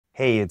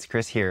Hey, it's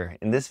Chris here.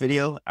 In this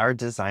video, our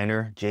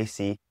designer,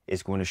 JC,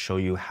 is going to show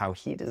you how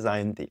he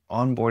designed the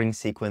onboarding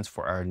sequence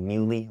for our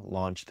newly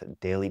launched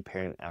Daily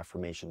Parent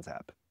Affirmations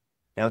app.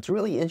 Now, it's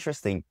really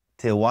interesting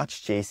to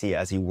watch JC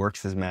as he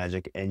works his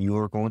magic, and you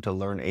are going to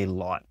learn a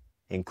lot,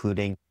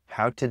 including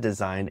how to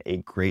design a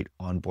great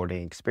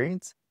onboarding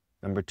experience.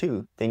 Number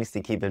two, things to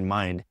keep in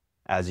mind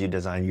as you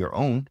design your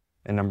own.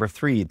 And number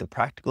three, the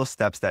practical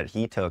steps that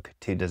he took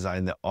to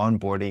design the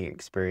onboarding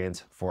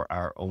experience for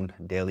our own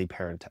Daily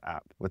Parent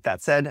app. With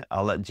that said,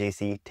 I'll let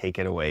JC take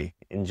it away.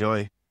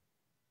 Enjoy.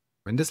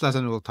 In this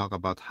lesson, we'll talk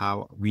about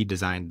how we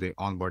designed the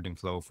onboarding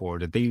flow for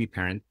the Daily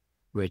Parent,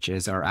 which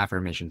is our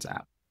affirmations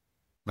app.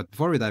 But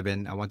before we dive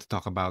in, I want to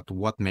talk about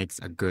what makes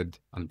a good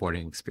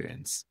onboarding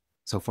experience.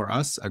 So for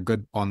us, a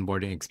good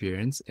onboarding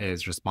experience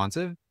is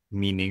responsive,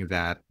 meaning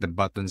that the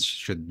buttons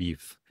should be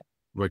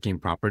working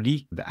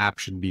properly. The app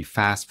should be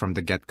fast from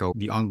the get-go.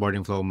 The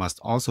onboarding flow must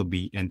also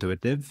be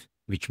intuitive,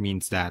 which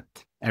means that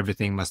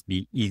everything must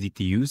be easy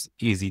to use,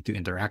 easy to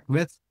interact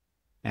with,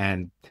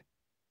 and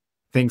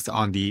things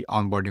on the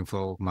onboarding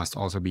flow must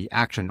also be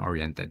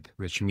action-oriented,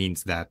 which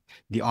means that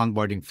the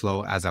onboarding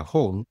flow as a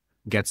whole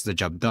gets the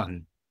job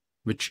done,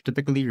 which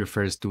typically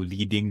refers to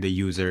leading the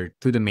user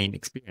to the main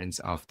experience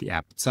of the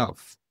app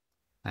itself.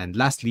 And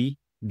lastly,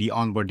 the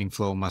onboarding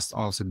flow must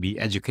also be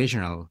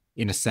educational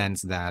in a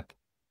sense that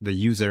the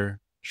user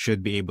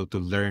should be able to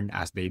learn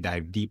as they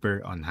dive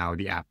deeper on how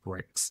the app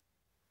works.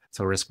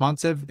 So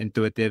responsive,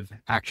 intuitive,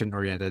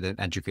 action-oriented, and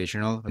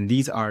educational. And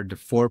these are the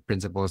four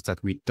principles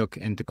that we took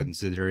into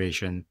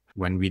consideration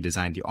when we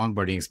designed the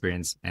onboarding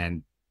experience.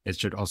 And it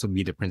should also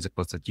be the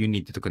principles that you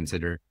need to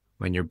consider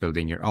when you're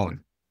building your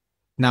own.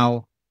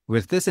 Now,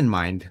 with this in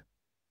mind,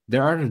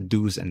 there are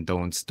do's and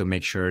don'ts to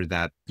make sure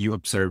that you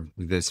observe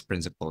these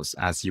principles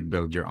as you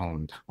build your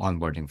own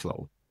onboarding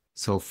flow.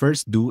 So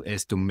first do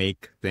is to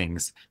make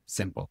things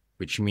simple,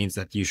 which means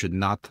that you should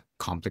not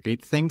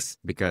complicate things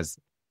because,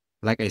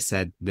 like I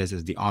said, this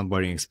is the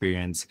onboarding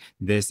experience.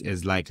 This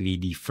is likely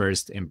the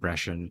first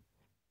impression,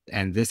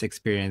 and this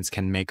experience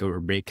can make or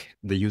break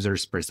the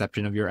user's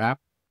perception of your app.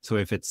 So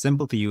if it's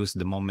simple to use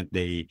the moment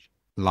they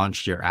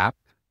launch your app,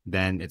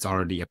 then it's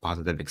already a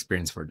positive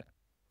experience for them.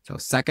 So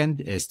second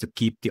is to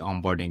keep the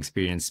onboarding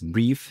experience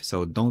brief.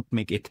 So don't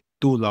make it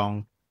too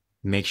long.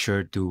 Make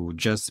sure to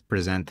just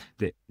present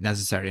the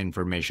necessary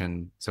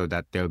information so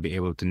that they'll be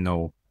able to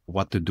know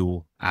what to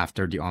do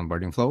after the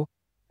onboarding flow.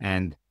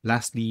 And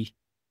lastly,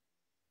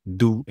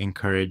 do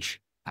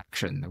encourage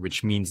action,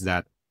 which means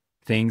that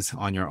things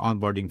on your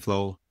onboarding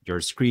flow,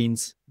 your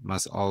screens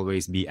must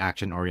always be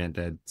action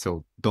oriented.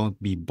 So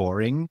don't be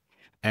boring.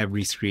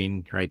 Every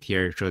screen right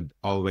here should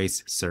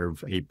always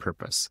serve a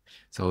purpose.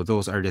 So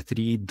those are the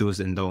three do's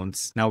and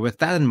don'ts. Now, with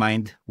that in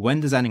mind, when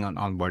designing an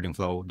onboarding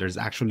flow, there's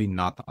actually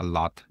not a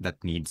lot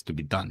that needs to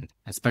be done,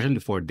 especially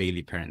for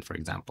Daily Parent, for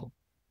example.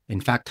 In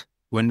fact,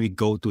 when we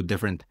go to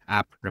different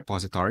app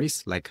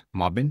repositories like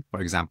Mobbin, for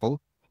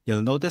example,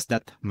 you'll notice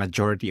that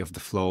majority of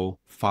the flow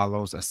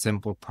follows a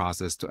simple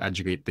process to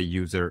educate the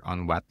user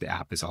on what the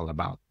app is all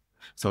about.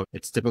 So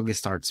it typically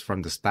starts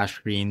from the splash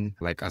screen,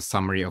 like a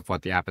summary of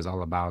what the app is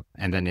all about.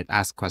 And then it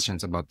asks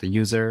questions about the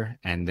user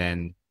and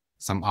then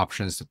some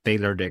options to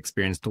tailor the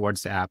experience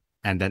towards the app.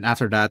 And then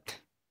after that,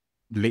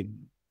 the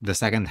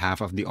second half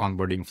of the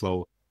onboarding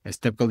flow is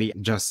typically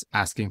just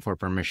asking for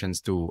permissions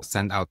to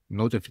send out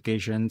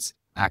notifications,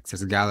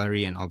 access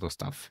gallery, and all those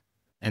stuff.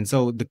 And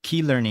so the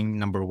key learning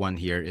number one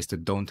here is to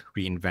don't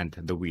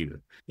reinvent the wheel,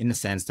 in the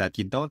sense that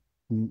you don't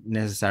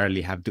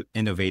necessarily have to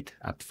innovate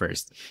at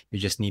first. You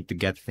just need to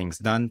get things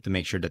done to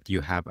make sure that you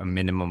have a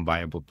minimum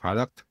viable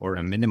product or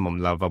a minimum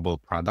lovable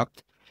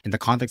product. In the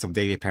context of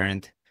Daily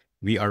Parent,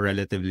 we are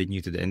relatively new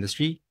to the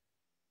industry.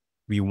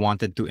 We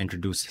wanted to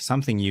introduce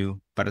something new,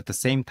 but at the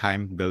same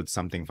time, build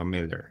something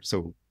familiar.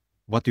 So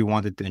what we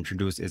wanted to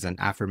introduce is an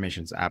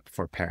affirmations app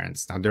for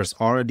parents. Now, there's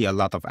already a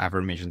lot of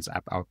affirmations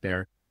app out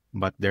there,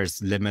 but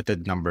there's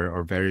limited number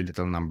or very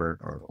little number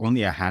or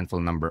only a handful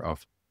number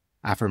of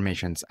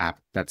affirmations app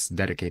that's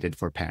dedicated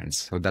for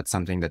parents. So that's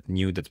something that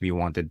new that we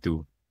wanted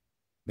to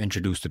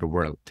introduce to the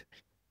world.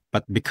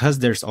 But because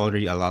there's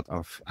already a lot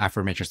of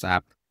affirmations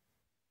app,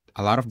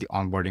 a lot of the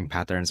onboarding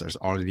patterns are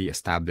already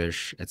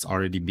established. It's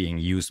already being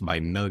used by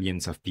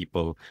millions of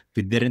people.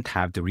 We didn't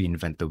have to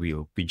reinvent the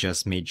wheel. We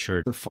just made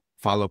sure to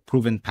follow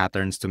proven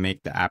patterns to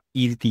make the app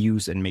easy to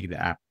use and make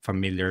the app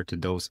familiar to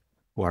those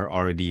who are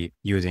already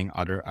using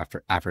other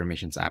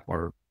affirmations app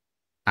or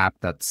app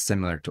that's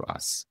similar to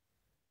us.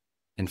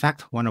 In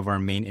fact, one of our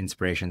main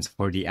inspirations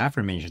for the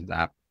affirmations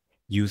app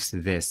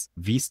used this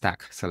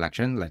VStack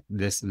selection, like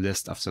this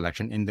list of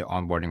selection in the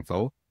onboarding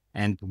flow.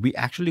 And we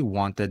actually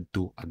wanted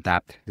to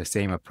adapt the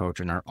same approach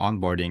in our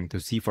onboarding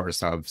to see for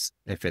ourselves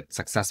if it's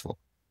successful.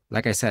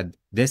 Like I said,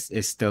 this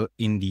is still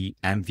in the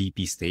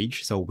MVP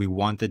stage. So we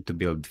wanted to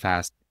build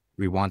fast,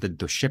 we wanted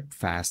to ship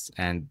fast,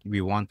 and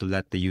we want to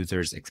let the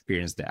users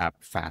experience the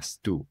app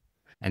fast too.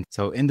 And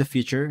so in the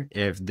future,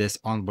 if this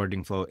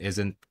onboarding flow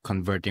isn't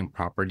converting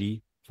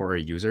properly for our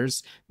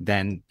users,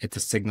 then it's a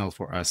signal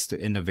for us to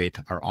innovate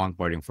our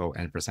onboarding flow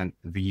and present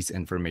these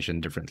information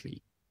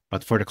differently.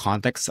 But for the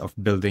context of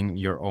building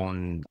your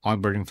own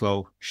onboarding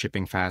flow,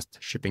 shipping fast,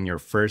 shipping your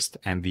first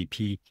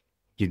MVP,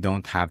 you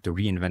don't have to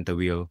reinvent the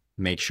wheel.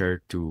 Make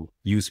sure to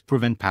use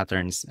proven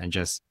patterns and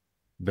just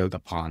build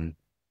upon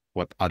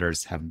what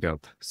others have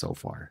built so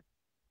far.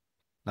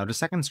 Now, the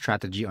second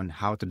strategy on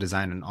how to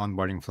design an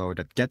onboarding flow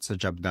that gets the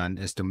job done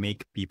is to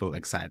make people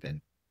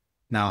excited.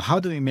 Now, how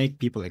do we make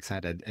people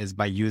excited is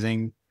by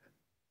using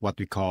what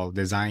we call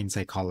design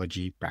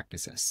psychology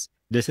practices.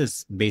 This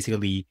is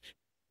basically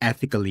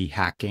ethically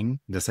hacking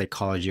the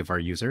psychology of our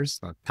users,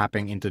 so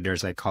tapping into their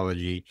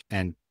psychology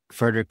and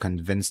further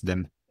convince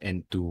them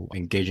into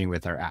engaging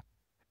with our app.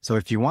 So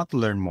if you want to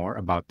learn more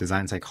about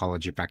design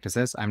psychology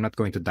practices, I'm not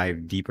going to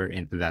dive deeper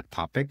into that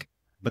topic,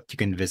 but you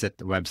can visit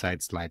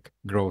websites like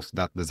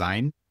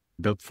growth.design,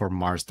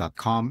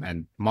 builtformars.com,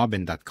 and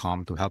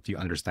mobbin.com to help you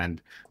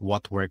understand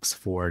what works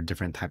for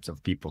different types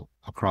of people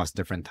across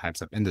different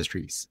types of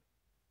industries.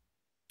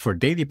 For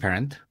Daily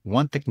Parent,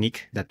 one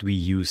technique that we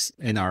use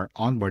in our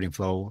onboarding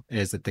flow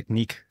is a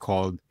technique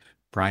called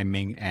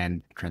priming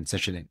and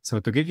transitioning. So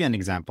to give you an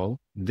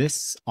example,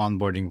 this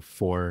onboarding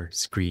for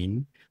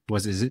screen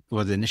was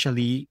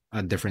initially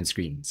a different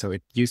screen. So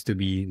it used to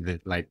be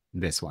like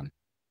this one,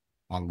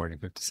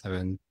 onboarding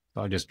 57.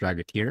 So I'll just drag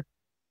it here.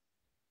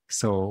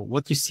 So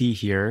what you see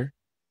here,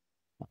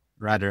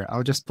 rather,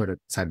 I'll just put it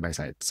side by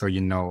side so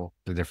you know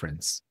the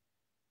difference.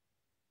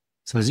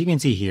 So as you can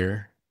see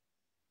here,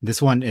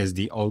 this one is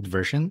the old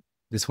version.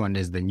 This one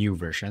is the new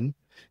version.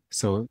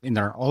 So in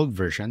our old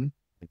version,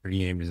 I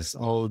rename this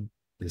old,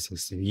 this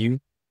is the new.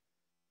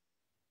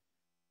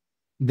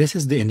 This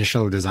is the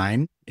initial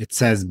design. It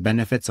says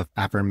benefits of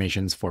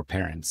affirmations for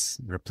parents.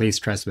 Replace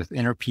stress with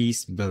inner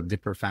peace, build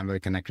deeper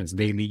family connections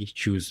daily,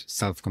 choose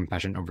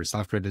self-compassion over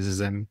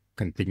self-criticism,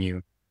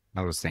 continue,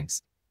 all those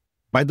things.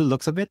 By the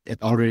looks of it,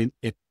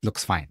 it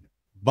looks fine.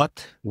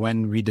 But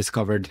when we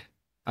discovered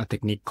a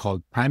technique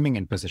called priming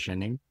and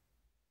positioning,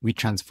 we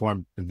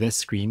transformed this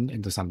screen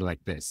into something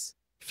like this,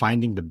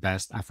 finding the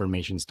best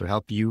affirmations to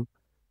help you,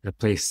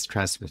 replace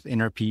stress with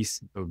inner peace,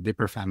 build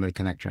deeper family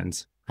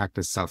connections,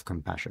 practice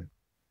self-compassion.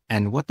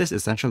 And what this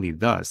essentially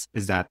does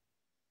is that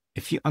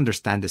if you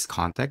understand this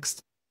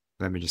context,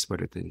 let me just put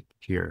it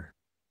here,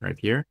 right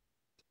here.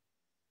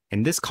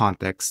 In this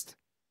context,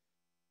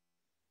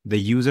 the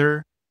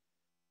user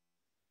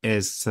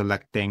is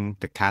selecting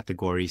the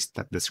categories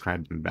that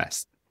describe them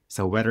best.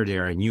 So whether they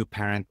are a new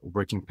parent,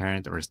 working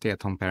parent, or a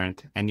stay-at-home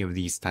parent, any of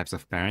these types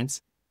of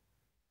parents,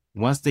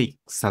 once they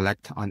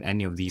select on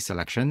any of these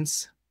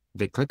selections,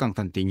 they click on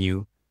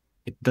continue.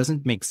 It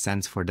doesn't make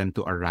sense for them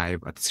to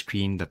arrive at a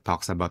screen that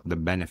talks about the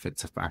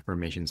benefits of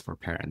affirmations for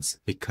parents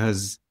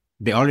because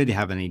they already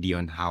have an idea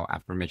on how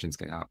affirmations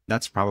get out.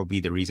 That's probably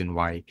the reason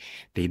why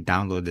they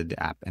downloaded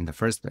the app in the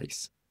first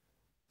place.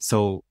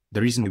 So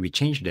the reason we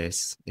changed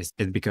this is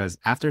because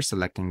after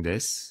selecting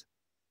this,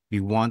 we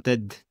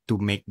wanted to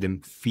make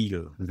them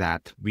feel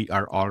that we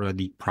are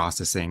already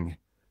processing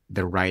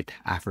the right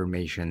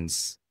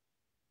affirmations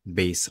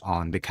based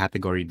on the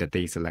category that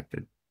they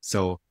selected.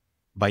 So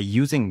by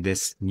using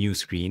this new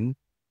screen,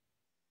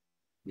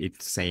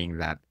 it's saying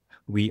that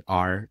we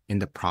are in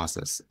the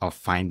process of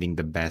finding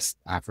the best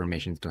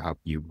affirmations to help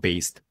you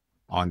based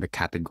on the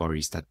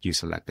categories that you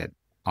selected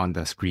on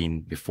the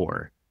screen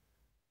before.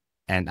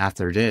 And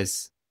after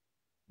this,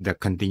 the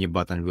continue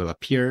button will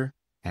appear,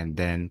 and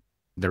then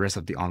the rest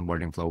of the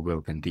onboarding flow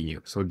will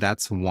continue. So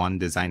that's one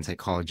design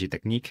psychology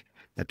technique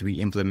that we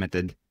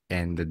implemented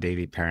in the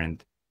Daily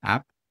Parent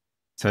app.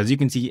 So as you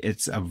can see,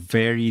 it's a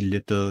very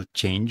little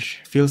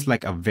change. Feels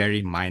like a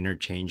very minor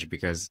change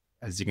because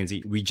as you can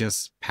see, we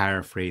just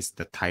paraphrased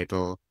the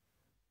title.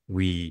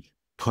 We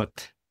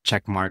put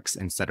check marks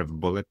instead of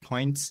bullet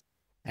points.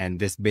 And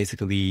this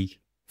basically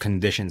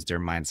conditions their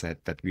mindset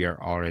that we are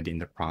already in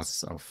the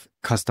process of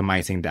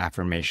customizing the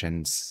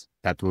affirmations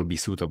that will be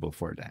suitable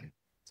for them.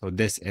 So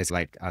this is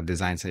like a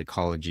design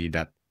psychology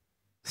that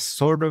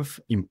sort of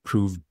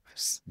improves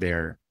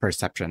their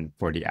perception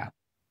for the app.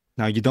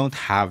 Now, you don't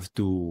have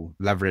to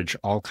leverage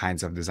all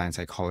kinds of design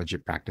psychology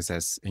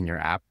practices in your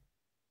app.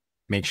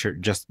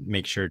 Just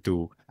make sure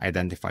to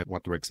identify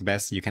what works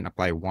best. You can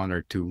apply one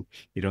or two.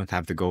 You don't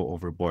have to go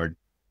overboard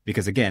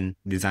because again,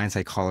 design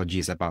psychology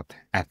is about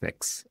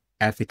ethics,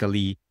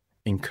 ethically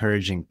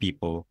encouraging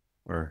people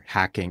or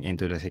hacking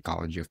into the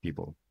psychology of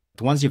people.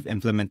 But once you've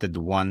implemented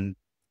one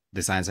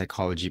design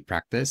psychology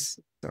practice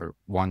or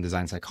one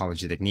design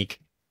psychology technique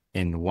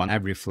in one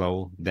every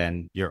flow,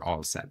 then you're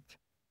all set.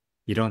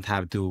 You don't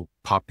have to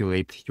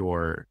populate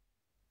your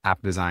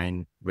app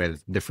design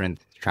with different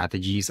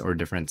strategies or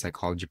different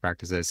psychology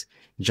practices.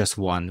 Just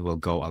one will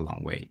go a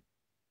long way.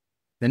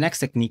 The next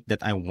technique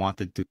that I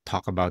wanted to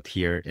talk about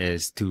here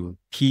is to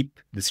keep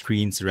the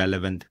screens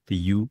relevant to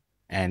you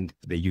and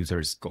the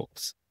user's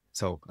goals.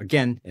 So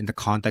again, in the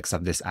context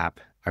of this app,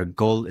 our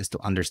goal is to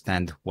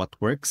understand what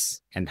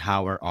works and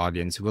how our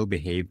audience will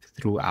behave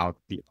throughout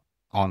the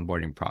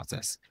onboarding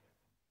process,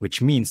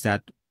 which means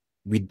that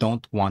we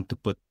don't want to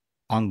put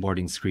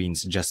onboarding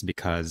screens just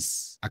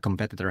because a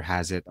competitor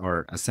has it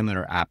or a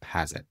similar app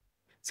has it.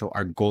 So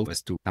our goal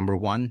is to, number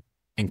one,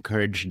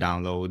 encourage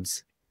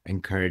downloads,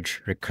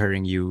 encourage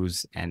recurring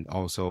use, and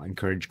also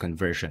encourage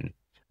conversion.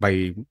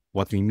 By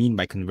what we mean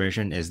by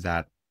conversion is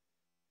that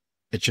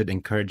it should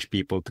encourage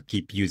people to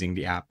keep using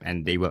the app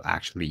and they will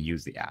actually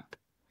use the app.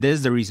 This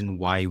is the reason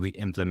why we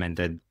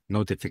implemented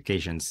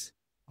notifications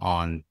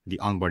on the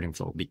onboarding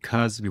flow,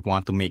 because we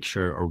want to make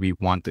sure, or we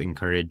want to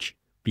encourage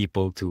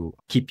people to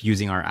keep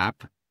using our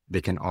app.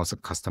 They can also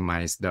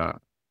customize the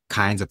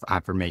kinds of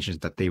affirmations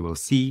that they will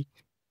see.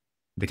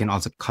 They can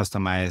also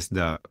customize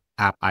the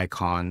app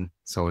icon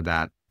so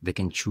that they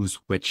can choose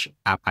which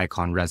app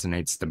icon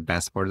resonates the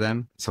best for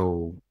them.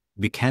 So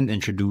we can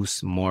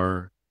introduce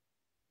more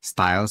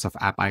styles of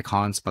app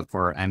icons, but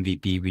for our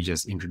MVP, we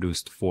just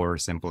introduced 4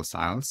 simple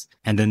styles.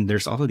 And then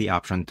there's also the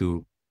option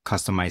to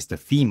customize the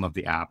theme of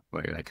the app,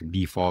 like a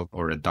default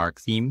or a dark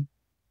theme.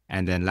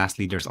 And then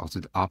lastly, there's also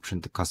the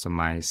option to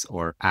customize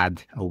or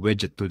add a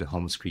widget to the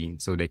home screen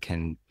so they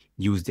can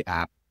use the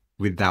app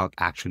without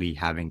actually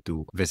having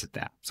to visit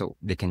the app. So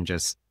they can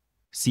just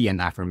see an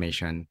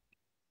affirmation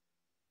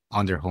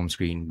on their home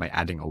screen by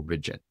adding a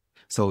widget.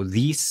 So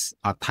these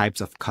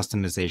types of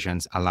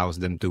customizations allows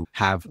them to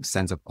have a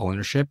sense of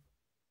ownership,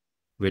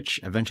 which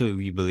eventually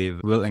we believe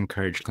will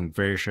encourage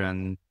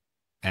conversion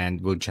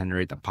and will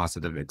generate a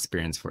positive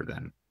experience for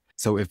them.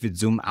 So if we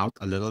zoom out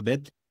a little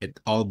bit, it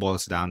all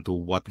boils down to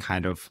what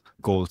kind of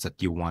goals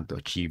that you want to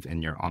achieve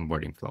in your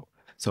onboarding flow.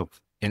 So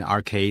in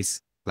our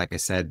case, like I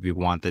said, we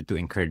wanted to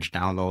encourage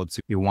downloads.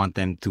 We want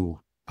them to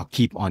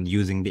keep on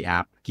using the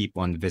app, keep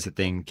on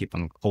visiting, keep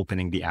on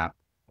opening the app.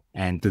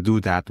 And to do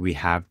that, we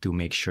have to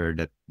make sure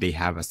that they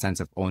have a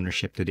sense of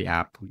ownership to the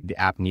app. The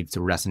app needs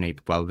to resonate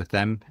well with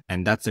them.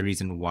 And that's the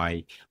reason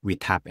why we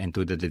tap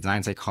into the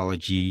design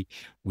psychology.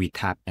 We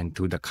tap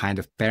into the kind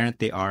of parent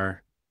they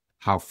are,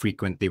 how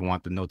frequent they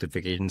want the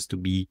notifications to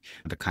be,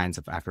 the kinds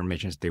of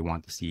affirmations they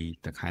want to see,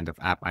 the kind of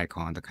app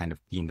icon, the kind of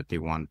theme that they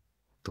want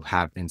to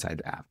have inside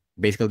the app.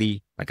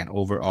 Basically, like an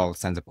overall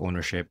sense of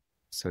ownership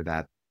so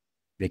that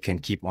they can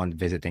keep on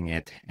visiting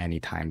it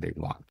anytime they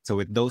want. So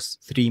with those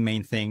 3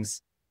 main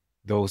things,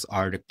 those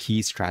are the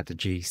key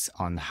strategies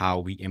on how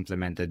we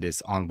implemented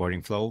this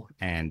onboarding flow.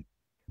 And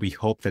we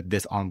hope that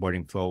this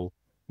onboarding flow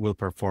will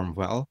perform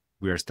well.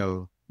 We are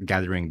still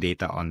gathering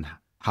data on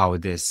how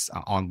this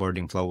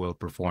onboarding flow will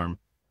perform.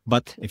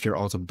 But if you're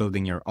also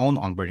building your own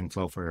onboarding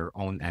flow for your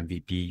own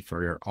MVP,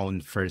 for your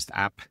own first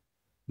app,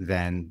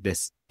 then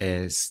this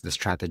is the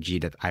strategy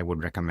that I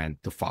would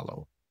recommend to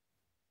follow.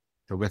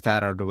 So with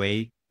that out of the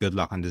way, good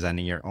luck on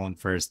designing your own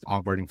first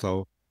onboarding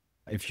flow.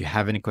 If you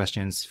have any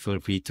questions, feel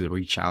free to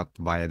reach out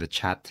via the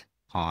chat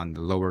on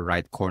the lower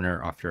right corner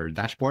of your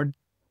dashboard,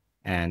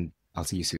 and I'll see you soon.